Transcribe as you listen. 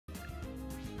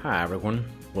Hi everyone,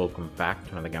 welcome back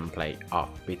to another gameplay of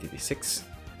BTD6.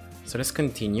 So let's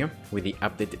continue with the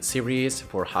updated series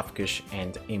for Halfkish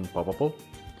and Improbable.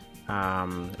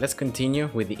 Let's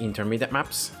continue with the intermediate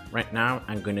maps. Right now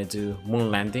I'm gonna do Moon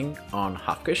Landing on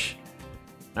Halfkish.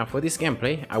 Now for this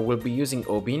gameplay I will be using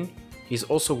Obin. He's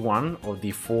also one of the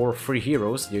 4 free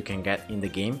heroes you can get in the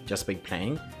game just by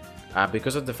playing.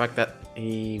 Because of the fact that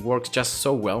he works just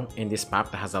so well in this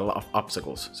map that has a lot of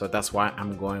obstacles. So that's why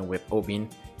I'm going with Obin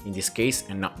in this case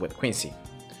and not with Quincy.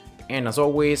 And as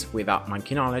always, without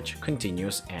monkey knowledge,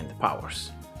 continues and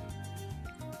powers.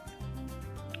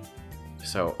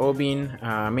 So Obin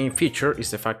main feature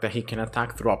is the fact that he can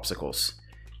attack through obstacles.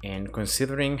 And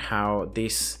considering how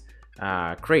these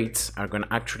crates are going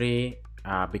to actually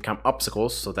become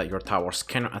obstacles so that your towers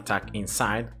cannot attack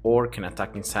inside or can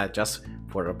attack inside just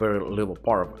for a very little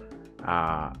part,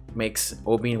 makes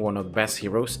Obin one of the best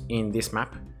heroes in this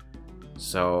map.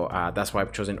 So that's why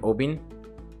I've chosen Obin.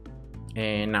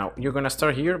 And now you're gonna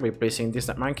start here by placing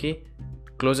this monkey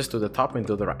closest to the top and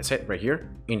to the right side right here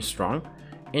in strong,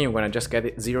 and you're gonna just get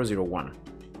it 001.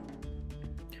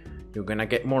 You're gonna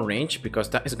get more range because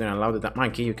that is gonna allow that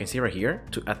monkey, you can see right here,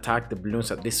 to attack the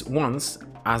balloons at least once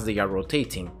as they are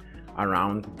rotating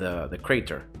around the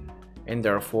crater, and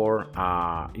therefore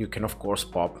you can of course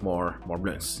pop more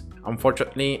balloons.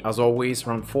 Unfortunately, as always,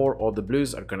 round 4 all the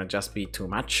blues are gonna just be too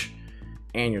much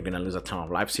and you're gonna lose a ton of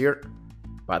lives here,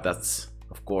 but that's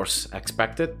of course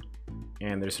expected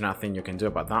and there's nothing you can do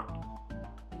about that.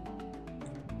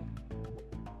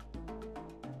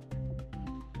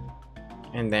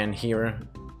 And then here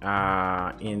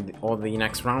in all the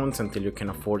next rounds until you can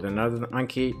afford another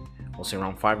monkey, also in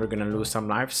round 5 you're gonna lose some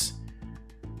lives,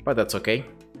 but that's okay.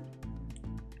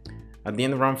 At the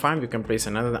end of round 5 you can place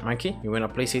another monkey. You want to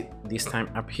place it this time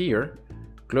up here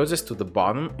closest to the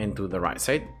bottom and to the right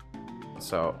side.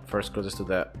 So first closest to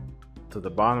the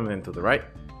bottom, then to the right.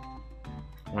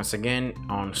 Once again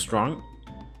on strong.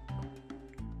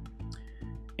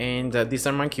 And this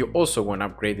monkey you also want to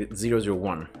upgrade it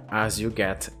 001 as you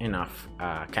get enough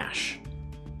cash.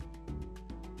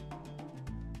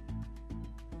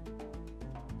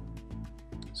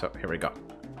 So here we go,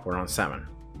 we're on 7.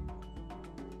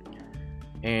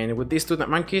 And with these 2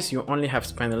 monkeys you only have to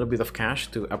spend a little bit of cash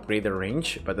to upgrade the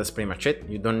range, but that's pretty much it.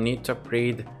 You don't need to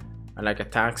upgrade like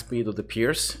attack speed of the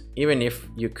Pierce, even if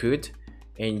you could,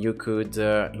 and you could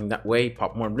in that way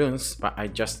pop more balloons, but I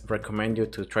just recommend you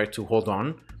to try to hold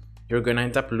on. You're gonna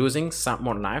end up losing some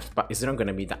more lives, but it's not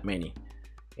gonna be that many,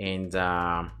 and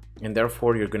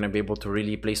therefore you're gonna be able to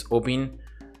really place Obin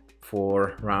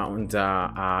for round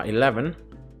 11.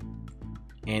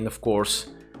 And of course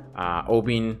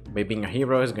Obin, by being a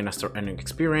hero, is gonna start earning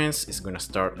experience, is gonna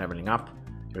start leveling up.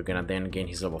 You're gonna then gain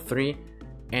his level 3.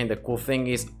 And the cool thing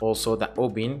is also that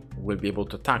Obin will be able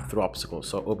to attack through obstacles.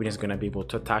 So Obin is gonna be able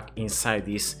to attack inside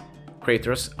these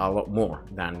craters a lot more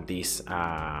than these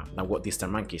than what these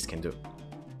monkeys can do.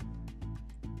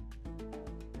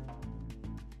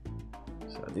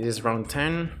 So this is round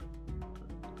 10,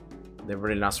 the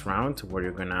very last round where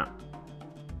you're gonna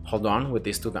hold on with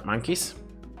these 2 monkeys.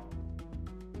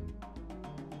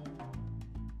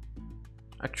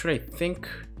 Actually,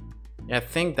 I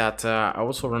think that I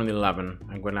also run 11.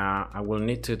 I will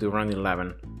need to do run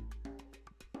 11.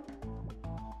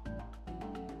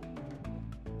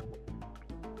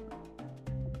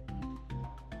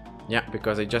 Yeah,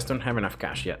 because I just don't have enough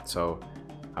cash yet, so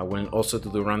I will also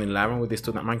do run 11 with these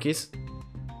 2 monkeys,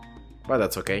 but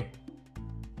that's okay.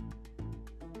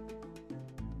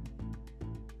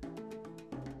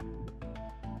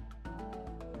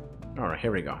 Alright,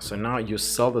 here we go. So now you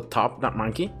sell the top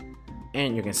monkey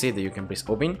and you can see that you can place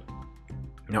Obin.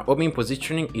 Now Obin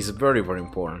positioning is very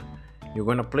important. You're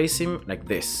gonna place him like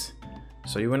this.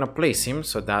 So you're gonna place him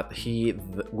so that he,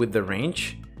 with the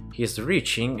range, he's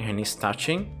reaching and he's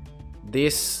touching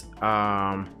this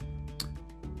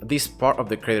this part of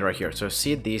the crater right here. So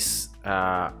see this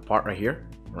part right here,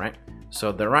 right?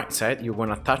 So the right side, you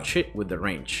wanna touch it with the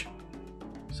range.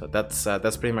 So that's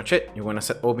pretty much it. You wanna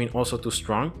set Obin also to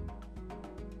strong.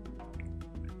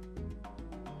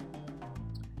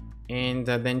 And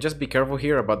then just be careful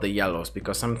here about the yellows,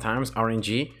 because sometimes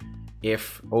RNG,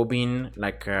 if Obin,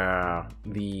 like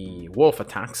the wolf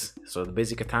attacks, so the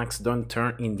basic attacks don't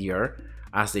turn in the air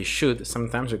as they should,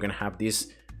 sometimes you're gonna have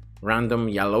these random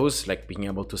yellows, like being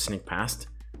able to sneak past.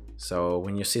 So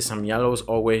when you see some yellows,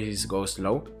 always go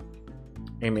slow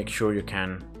and make sure you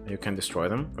can destroy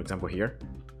them, for example here.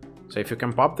 So if you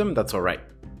can pop them, that's alright.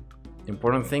 The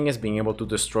important thing is being able to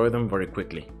destroy them very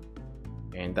quickly.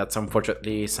 And that's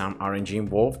unfortunately some RNG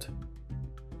involved.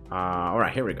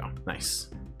 Alright, here we go. Nice.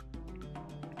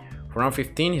 For round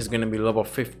 15, he's gonna be level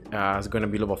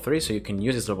 3, so you can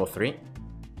use his level 3,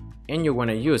 and you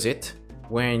wanna use it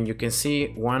when you can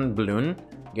see one balloon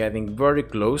getting very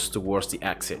close towards the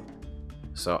exit.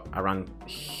 So around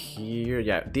here,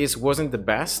 yeah, this wasn't the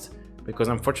best because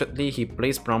unfortunately he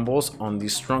placed brambles on the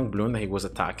strong balloon that he was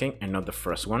attacking and not the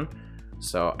first one.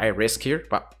 So I risked here,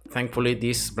 but thankfully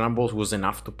these brambles was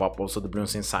enough to pop also the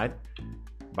balloons inside.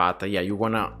 But yeah, you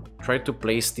wanna try to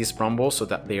place these brambles so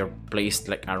that they are placed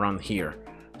like around here,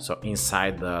 so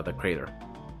inside the crater.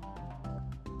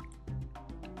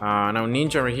 Now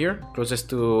Ninja right here, closest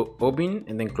to Obin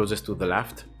and then closest to the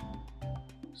left.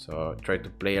 So try to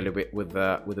play a little bit with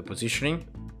the positioning.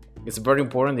 It's very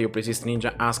important that you place this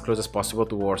Ninja as close as possible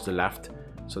towards the left,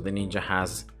 so the Ninja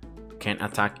can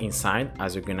attack inside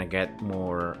as you're gonna get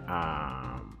more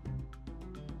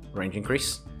range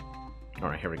increase. All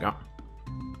right, here we go.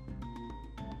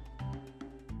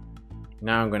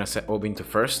 Now I'm gonna set Obin to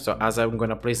first. So as I'm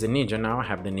gonna place the Ninja now, I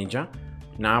have the Ninja.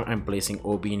 Now I'm placing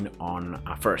Obin on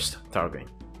first, targeting.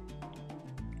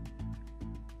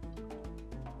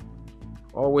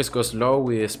 Always go slow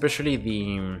with especially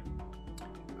the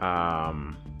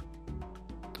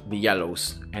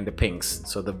yellows and the pinks.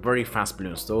 So the very fast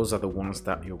balloons, those are the ones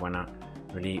that you wanna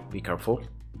really be careful.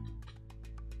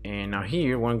 And now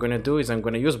here, what I'm gonna do is I'm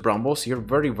gonna use brambles here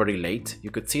very late.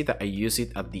 You could see that I use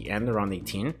it at the end around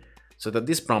 18. So that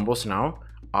these brambles now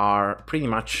are pretty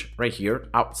much right here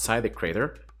outside the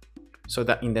crater, so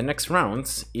that in the next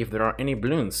rounds, if there are any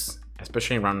balloons,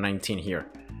 especially in round 19 here,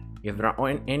 if there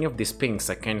are any of these pinks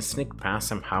that can sneak past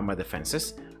somehow my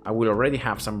defenses, I will already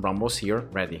have some brambles here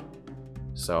ready.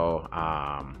 So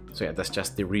yeah, that's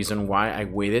just the reason why I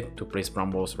waited to place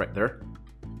brambles right there.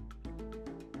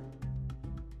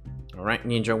 All right,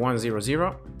 Ninja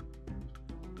 100.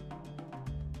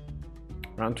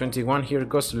 Round 21 here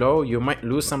goes low. You might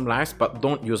lose some lives, but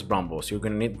don't use brambles. You're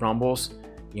gonna need brambles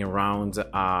in round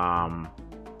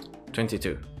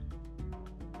 22.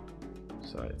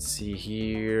 So let's see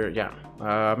here.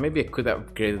 Yeah, maybe I could have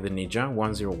upgraded the Ninja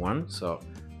 101. So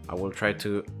I will try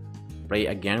to play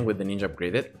again with the Ninja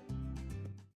upgraded,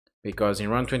 because in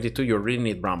round 22 you really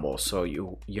need brambles. So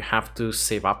you have to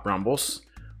save up brambles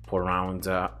for round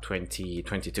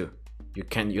 22. You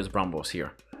can't use brambles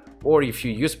here. Or if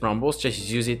you use brambles, just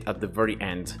use it at the very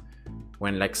end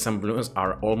when like some balloons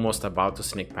are almost about to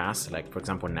sneak past, like for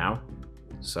example now.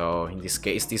 So in this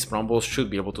case, these brambles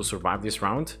should be able to survive this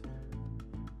round.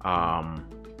 And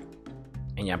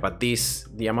yeah, but the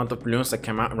amount of balloons that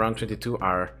come out around 22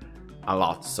 are a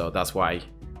lot, so that's why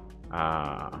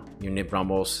you need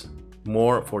brambles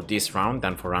more for this round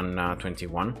than for round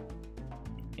 21.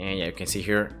 And yeah, you can see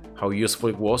here how useful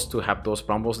it was to have those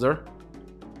brambles there.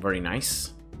 Very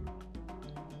nice.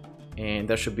 And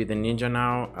that should be the Ninja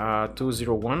now,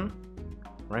 201.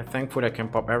 Right, thankfully I can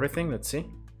pop everything. Let's see.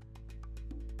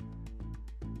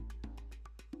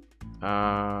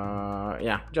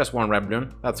 Yeah, just one red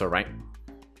balloon. That's all right.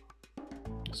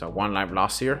 So one life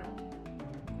lost here.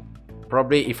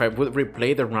 Probably if I would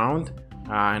replay the round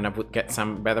and I would get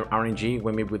some better RNG,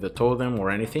 maybe with the totem or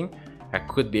anything, I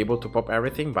could be able to pop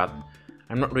everything, but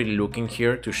I'm not really looking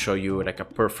here to show you like a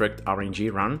perfect RNG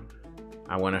run.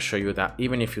 I want to show you that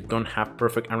even if you don't have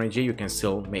perfect RNG, you can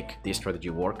still make this strategy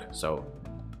work. So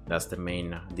that's the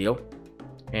main deal.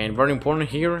 And very important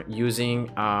here, using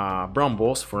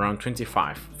brambles for round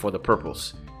 25 for the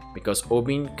purples, because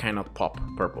Obin cannot pop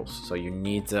purples. So you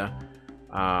need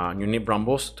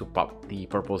brambles to pop the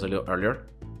purples a little earlier.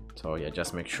 So yeah,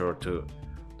 just make sure to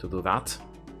do that.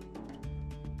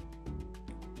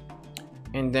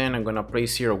 And then I'm gonna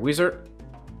place here a wizard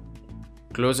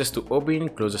closest to Obin,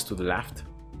 closest to the left.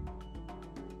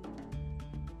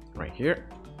 Right here,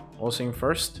 also in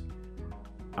first.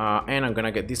 And I'm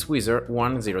gonna get this wizard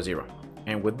 100.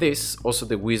 And with this, also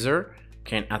the wizard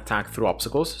can attack through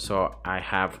obstacles. So I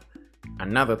have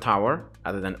another tower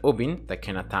other than Obin that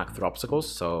can attack through obstacles.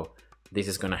 So this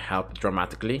is gonna help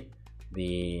dramatically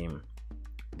the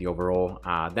overall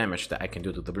damage that I can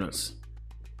do to the balloons.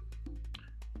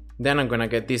 Then I'm gonna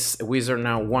get this wizard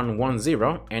now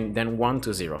 110 and then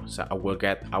 120. So I will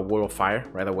get a wall of fire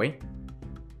right away.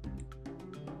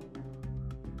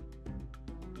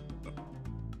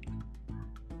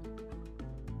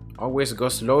 Always go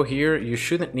slow here. You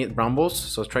shouldn't need brambles,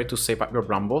 so try to save up your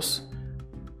brambles.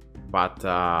 But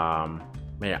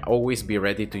yeah, always be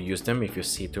ready to use them if you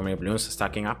see too many balloons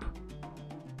stacking up.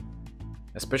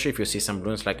 Especially if you see some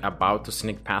balloons like about to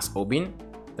sneak past Obin.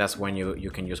 That's when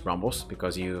you can use brambles,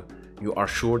 because you are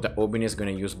sure that Obin is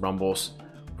going to use brambles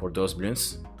for those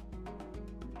balloons.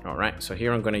 All right, so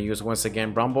here I'm going to use once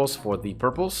again brambles for the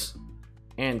purples,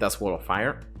 and that's wall of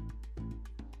fire.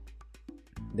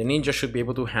 The ninja should be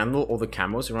able to handle all the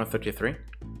camos around 33.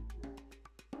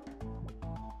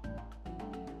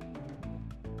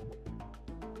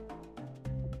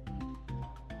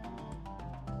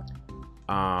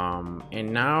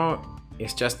 And now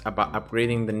it's just about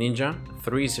upgrading the ninja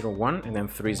 301 and then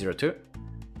 302.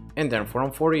 And then for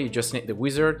round 40, you just need the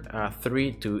wizard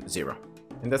 320.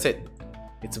 And that's it.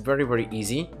 It's very, very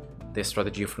easy, the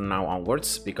strategy from now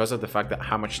onwards, because of the fact that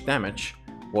how much damage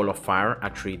Wall of Fire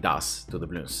actually does to the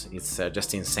balloons. It's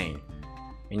just insane.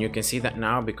 And you can see that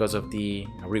now because of the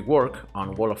rework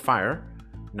on Wall of Fire,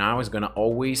 now it's gonna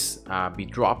always be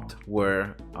dropped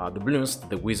where the balloons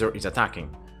the wizard is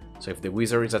attacking. So if the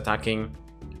wizard is attacking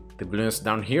the balloons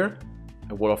down here,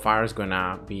 a Wall of Fire is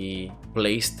gonna be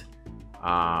placed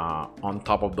on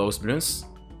top of those balloons.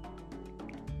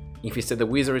 If instead the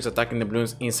wizard is attacking the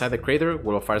balloons inside the crater,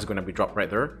 Wall of Fire is gonna be dropped right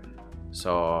there.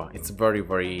 So it's very,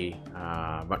 very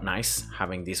nice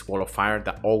having this Wall of Fire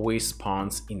that always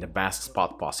spawns in the best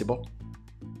spot possible.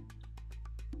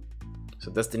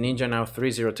 So that's the ninja now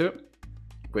 302.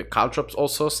 With caltrops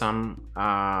also some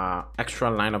extra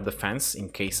line of defense in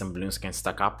case some balloons can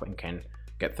stack up and can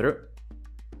get through.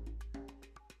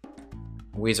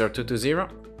 Wizard 220.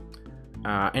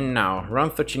 And now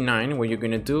round 39, what you're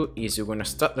gonna do is you're gonna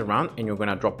start the round and you're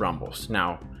gonna drop brambles.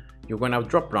 Now you're gonna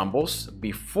drop brambles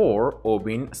before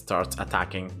Obin starts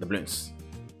attacking the balloons,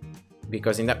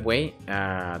 because in that way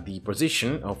the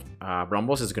position of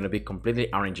brambles is gonna be completely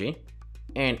RNG,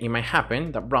 and it might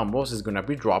happen that brambles is gonna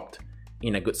be dropped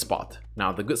in a good spot.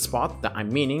 Now the good spot that I'm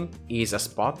meaning is a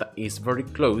spot that is very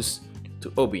close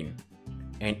to Obin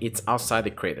and it's outside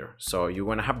the crater. So you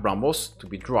want to have brambles to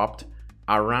be dropped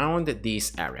around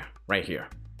this area right here.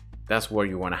 That's where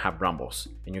you want to have brambles,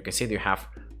 and you can see that you have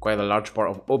quite a large part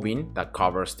of Obin that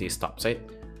covers this top side.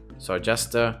 So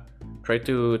just try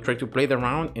to play the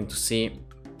round and to see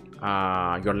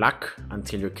your luck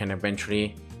until you can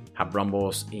eventually have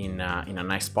brambles in a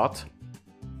nice spot.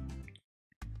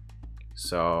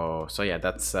 So yeah,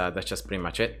 that's just pretty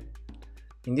much it.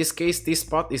 In this case, this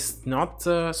spot is not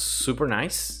super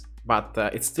nice, but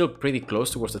it's still pretty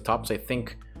close towards the top, so I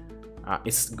think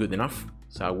it's good enough.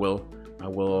 So I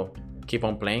will keep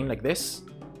on playing like this.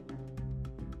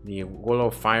 The Wall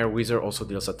of Fire Wizard also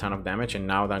deals a ton of damage, and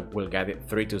now that we'll get it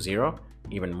 320,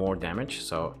 even more damage.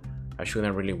 So I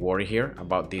shouldn't really worry here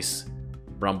about these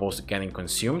brambles getting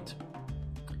consumed.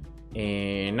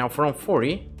 And now for round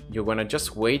 40, you're gonna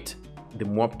just wait the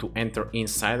mob to enter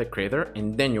inside the crater,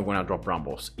 and then you're gonna drop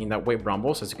brambles. In that way,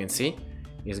 brambles, as you can see,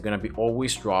 is gonna be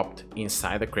always dropped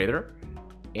inside the crater,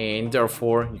 and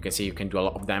therefore you can see you can do a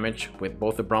lot of damage with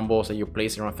both the brambles that you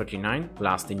place around 39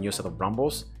 plus the new set of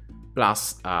brambles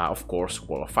plus of course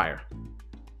Wall of Fire.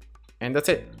 And that's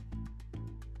it,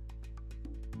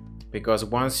 because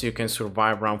once you can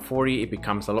survive round 40, it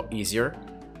becomes a lot easier,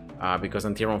 because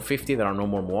until round 50 there are no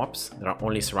more mobs, there are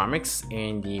only ceramics,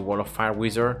 and the Wall of Fire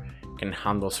Wizard can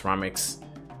handle ceramics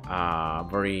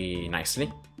very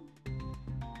nicely.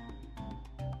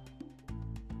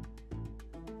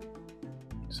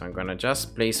 So I'm gonna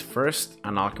just place first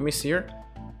an alchemist here,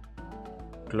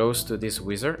 close to this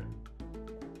wizard.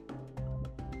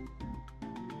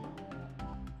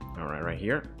 Alright, right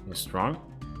here, it's strong.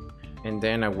 And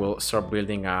then I will start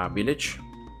building a village.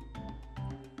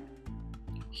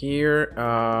 Here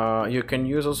you can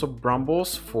use also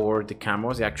brambles for the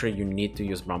camos. Actually, you need to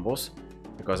use brambles,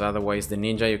 because otherwise the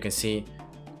ninja, you can see,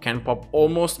 can pop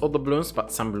almost all the balloons,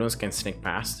 but some balloons can sneak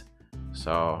past.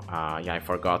 So yeah, I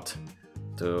forgot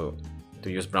to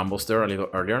use brambles there a little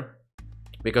earlier,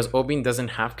 because Obin doesn't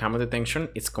have camo detection.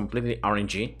 It's completely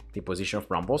RNG, the position of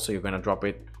brambles, so you're gonna drop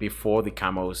it before the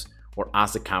camos or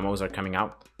as the camos are coming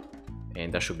out,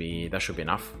 and that should be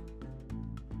enough.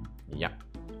 Yeah.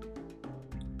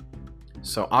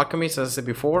 So alchemist, as I said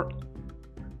before,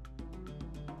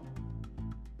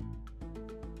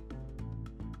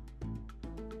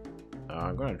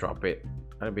 I'm gonna drop it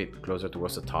a little bit closer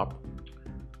towards the top,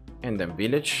 and then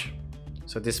village.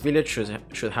 So this village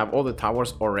should have all the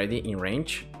towers already in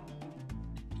range.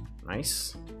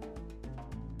 Nice.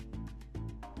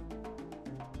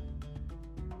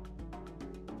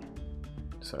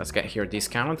 So let's get here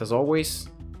discount as always,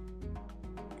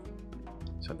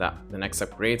 so that the next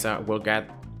upgrades I will get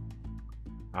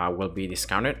will be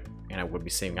discounted, and I will be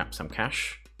saving up some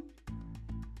cash.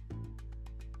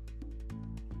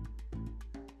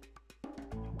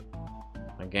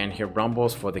 Again, here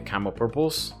brambles for the camo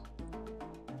purples.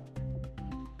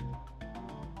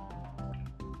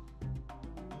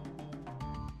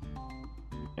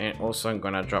 And also I'm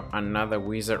gonna drop another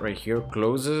wizard right here,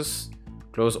 close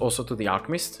also to the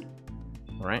alchemist.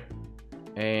 All right,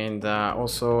 and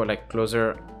also like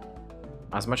closer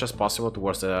as much as possible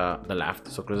towards the left,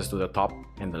 so closest to the top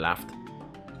and the left.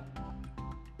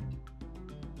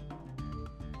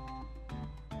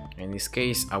 In this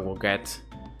case, I will get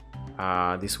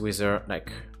this wizard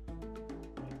like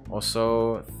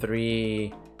also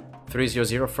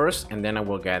 300 first, and then I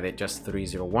will get it just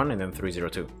 301 and then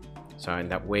 302. So in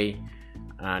that way,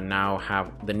 now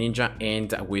have the ninja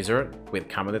and a wizard with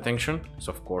camo detection.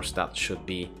 So of course that should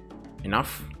be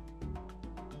enough.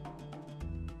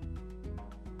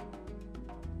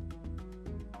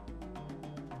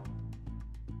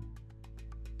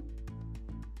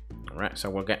 Alright,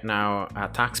 so we'll get now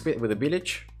attack speed with the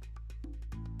village.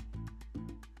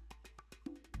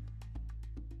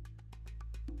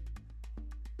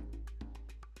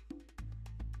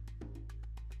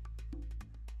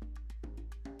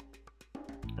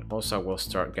 And also we'll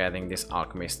start getting this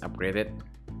alchemist upgraded,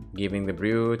 giving the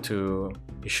brew to...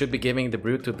 You should be giving the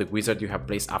brew to the wizard you have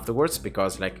placed afterwards,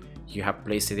 because like you have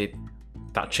placed it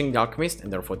touching the alchemist,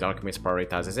 and therefore the alchemist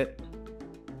prioritizes it.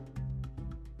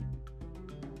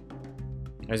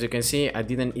 As you can see, I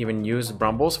didn't even use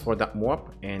brambles for that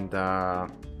mob, and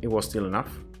it was still enough.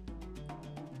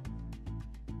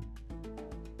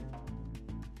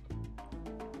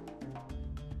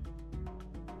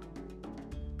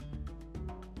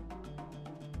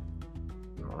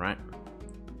 Alright,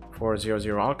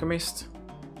 400 alchemist.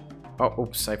 Oh,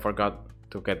 oops, I forgot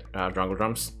to get jungle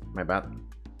drums, my bad.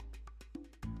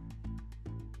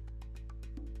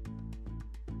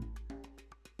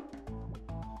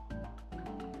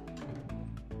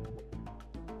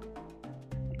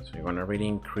 You're gonna really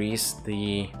increase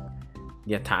the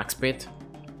attack speed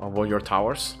of all your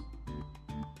towers.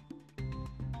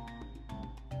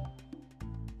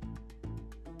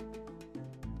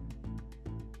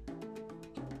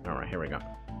 All right, here we go.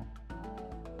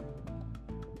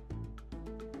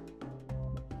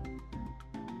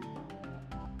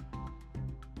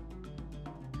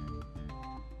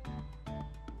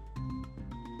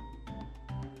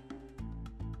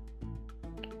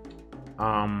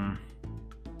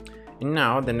 And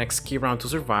now the next key round to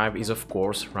survive is of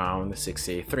course round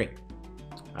 683,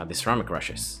 the ceramic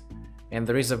rushes. And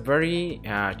there is a very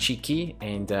cheeky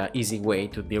and easy way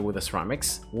to deal with the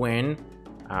ceramics when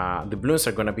the balloons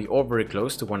are going to be all very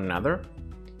close to one another,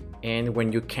 and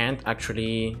when you can't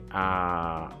actually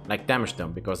like damage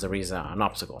them because there is an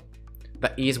obstacle.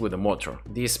 That is with the mortar.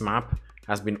 This map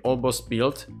has been almost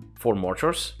built for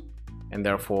mortars, and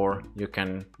therefore you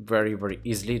can very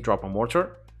easily drop a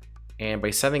mortar. And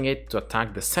by setting it to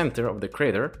attack the center of the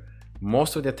crater,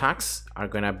 most of the attacks are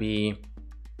gonna be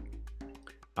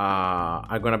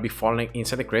falling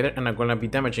inside the crater and are gonna be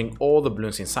damaging all the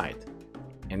balloons inside.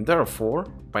 And therefore,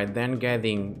 by then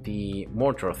getting the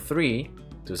mortar 3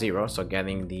 to 0, so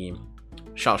getting the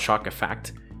shell shock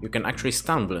effect, you can actually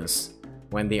stun balloons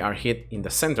when they are hit in the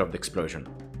center of the explosion.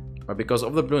 But because all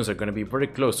the balloons are gonna be very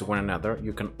close to one another,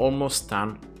 you can almost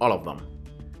stun all of them.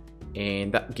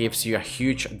 And that gives you a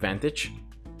huge advantage.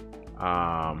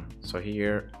 So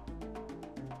here,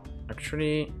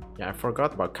 actually, yeah, I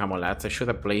forgot about camolets. I should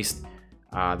have placed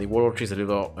the wall trees a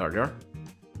little earlier.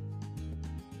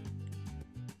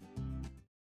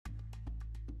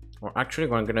 Or actually,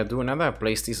 what I'm gonna do now that I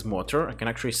place this mortar, I can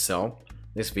actually sell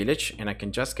this village and I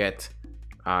can just get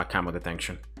camo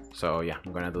detection. So yeah,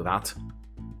 I'm gonna do that.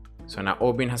 So now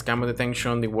Obin has camo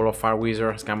detection, the Wall of Fire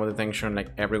Wizard has camo detection, like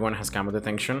everyone has camo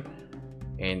detection.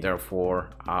 And therefore,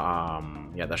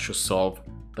 yeah, that should solve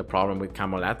the problem with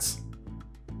camolets.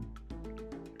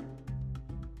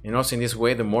 And also in this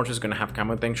way, the mortar is going to have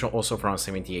camo detection also for around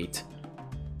 78.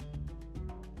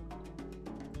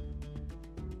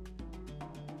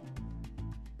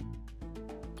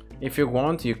 If you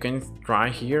want, you can try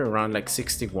here around like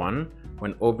 61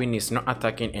 when Obin is not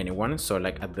attacking anyone, so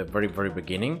like at the very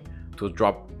beginning, to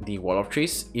drop the wall of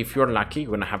trees. If you're lucky,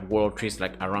 you're gonna have wall of trees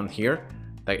like around here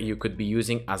that you could be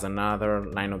using as another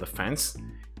line of defense.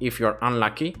 If you're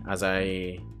unlucky, as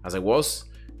I was,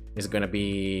 it's gonna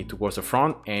be towards the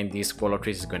front, and this wall of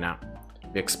trees is gonna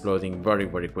be exploding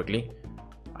very quickly.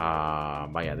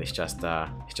 But yeah, it's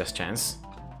just chance.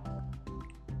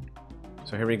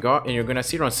 So here we go, and you're gonna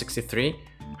see around 63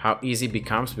 how easy it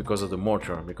becomes because of the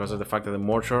mortar, because of the fact that the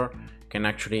mortar can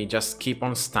actually just keep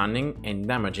on stunning and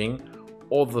damaging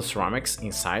all the ceramics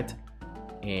inside,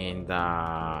 and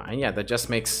yeah, that just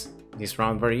makes this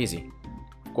round very easy.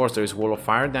 Of course, there is Wall of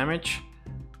Fire damage,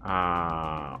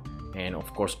 and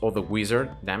of course all the wizard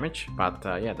damage, but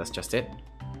yeah, that's just it.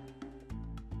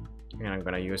 And I'm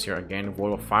gonna use here again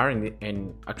Wall of Fire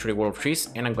and actually Wall of Trees,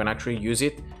 and I'm gonna actually use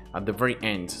it at the very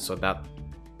end so that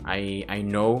I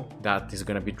know that it's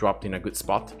gonna be dropped in a good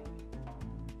spot.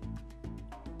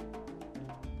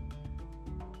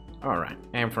 Alright,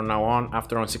 and from now on,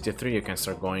 after round 63, you can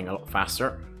start going a lot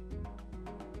faster.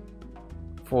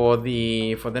 For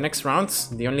the next rounds,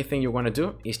 the only thing you want to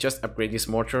do is just upgrade this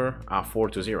mortar 4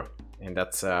 to 0, and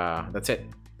that's it.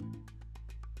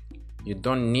 You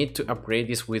don't need to upgrade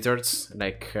these wizards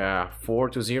like 4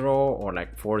 to 0 or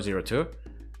like 402,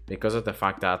 because of the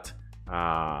fact that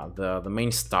the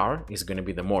main star is going to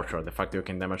be the mortar, the fact that you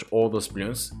can damage all those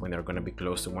balloons when they're going to be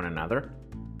close to one another.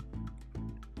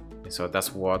 So that's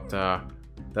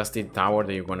the tower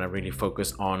that you're gonna really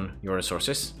focus on your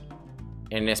resources,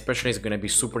 and especially it's gonna be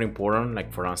super important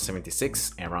like for round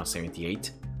 76 and round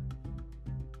 78.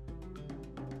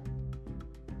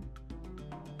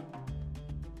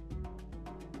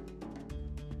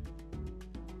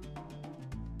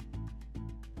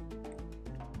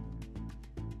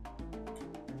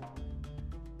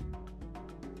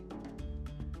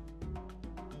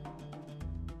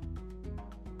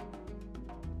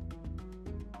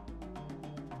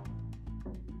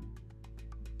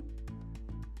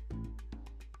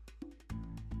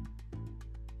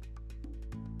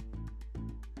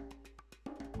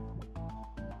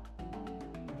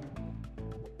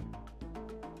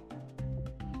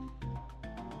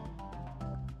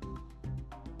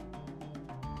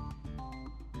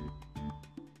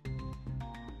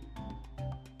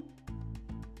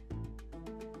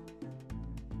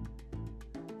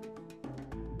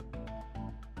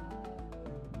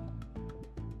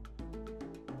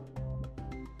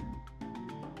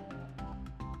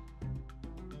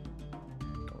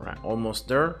 Right, almost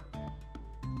there,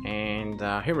 and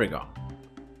here we go,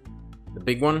 the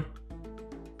big one.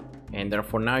 And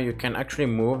therefore now you can actually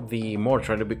move the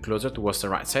mortar a little bit closer towards the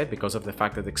right side, because of the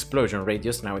fact that the explosion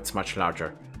radius now it's much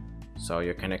larger, so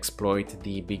you can exploit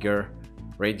the bigger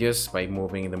radius by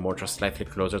moving the mortar slightly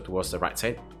closer towards the right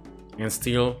side, and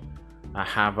still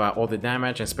have all the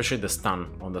damage, especially the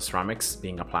stun on the ceramics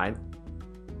being applied.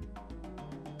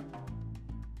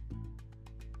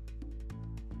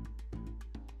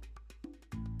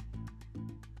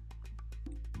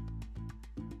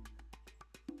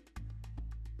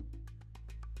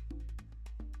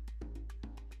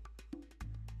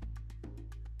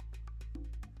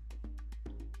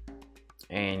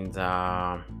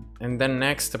 And then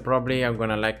next probably I'm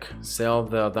gonna like sell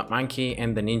the monkey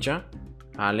and the ninja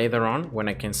later on, when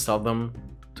I can sell them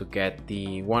to get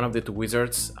the one of the two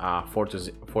wizards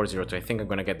 402. I think I'm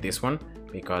gonna get this one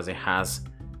because it has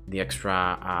the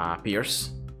extra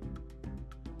pierce,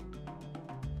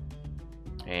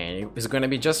 and it's gonna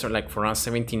be just like for round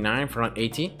 79, for round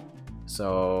 80,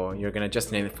 so you're gonna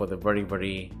just need it for the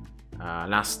very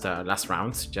last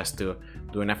rounds, just to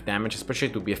do enough damage, especially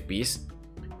to BFBs,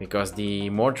 because the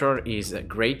mortar is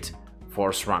great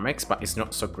for ceramics, but it's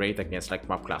not so great against like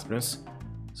mob class balloons.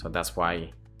 So that's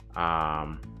why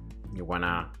you're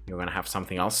gonna have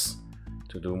something else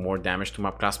to do more damage to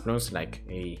mob class balloons, like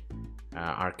a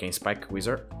arcane spike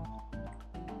wizard.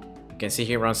 You can see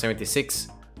here around 76,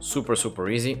 super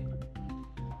easy.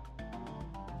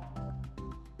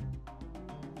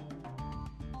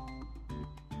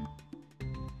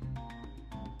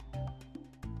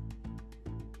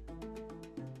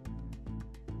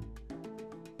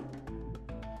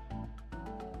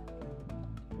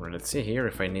 Let's see here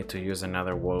if I need to use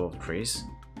another wall of trees.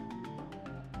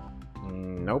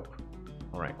 Nope.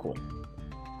 Alright, cool.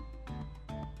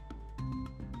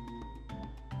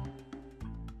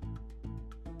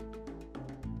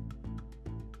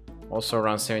 Also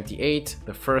around 78,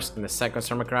 the first and the second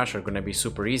Summer Crash are gonna be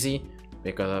super easy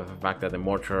because of the fact that the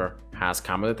mortar has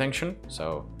combo detection,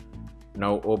 so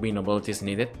no OB abilities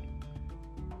needed.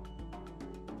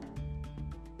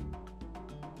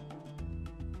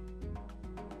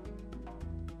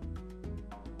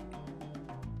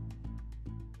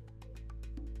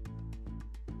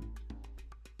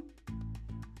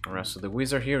 Alright, so the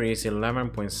wizard here is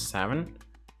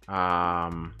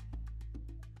 11.7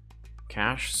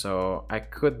 cash, so I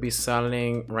could be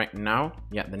selling right now,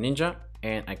 yeah, the ninja,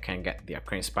 and I can get the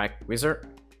arcane spike wizard.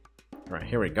 Right,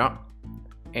 here we go,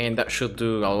 and that should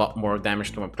do a lot more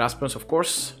damage to my plasmas, of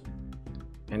course.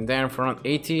 And then for round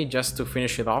 80, just to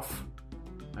finish it off,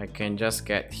 I can just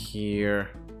get here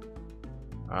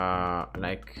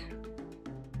like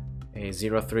a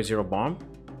 030 bomb,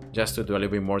 just to do a little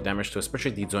bit more damage to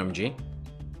especially the OMG.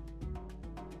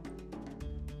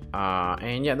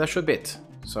 And yeah, that should be it.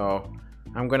 So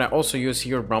I'm gonna also use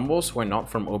here Brumbles, when not,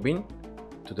 from Obin,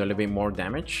 to do a little bit more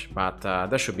damage, but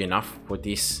that should be enough for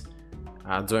this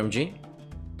OMG.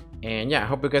 And yeah, I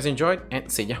hope you guys enjoyed,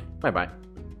 and see ya, bye bye.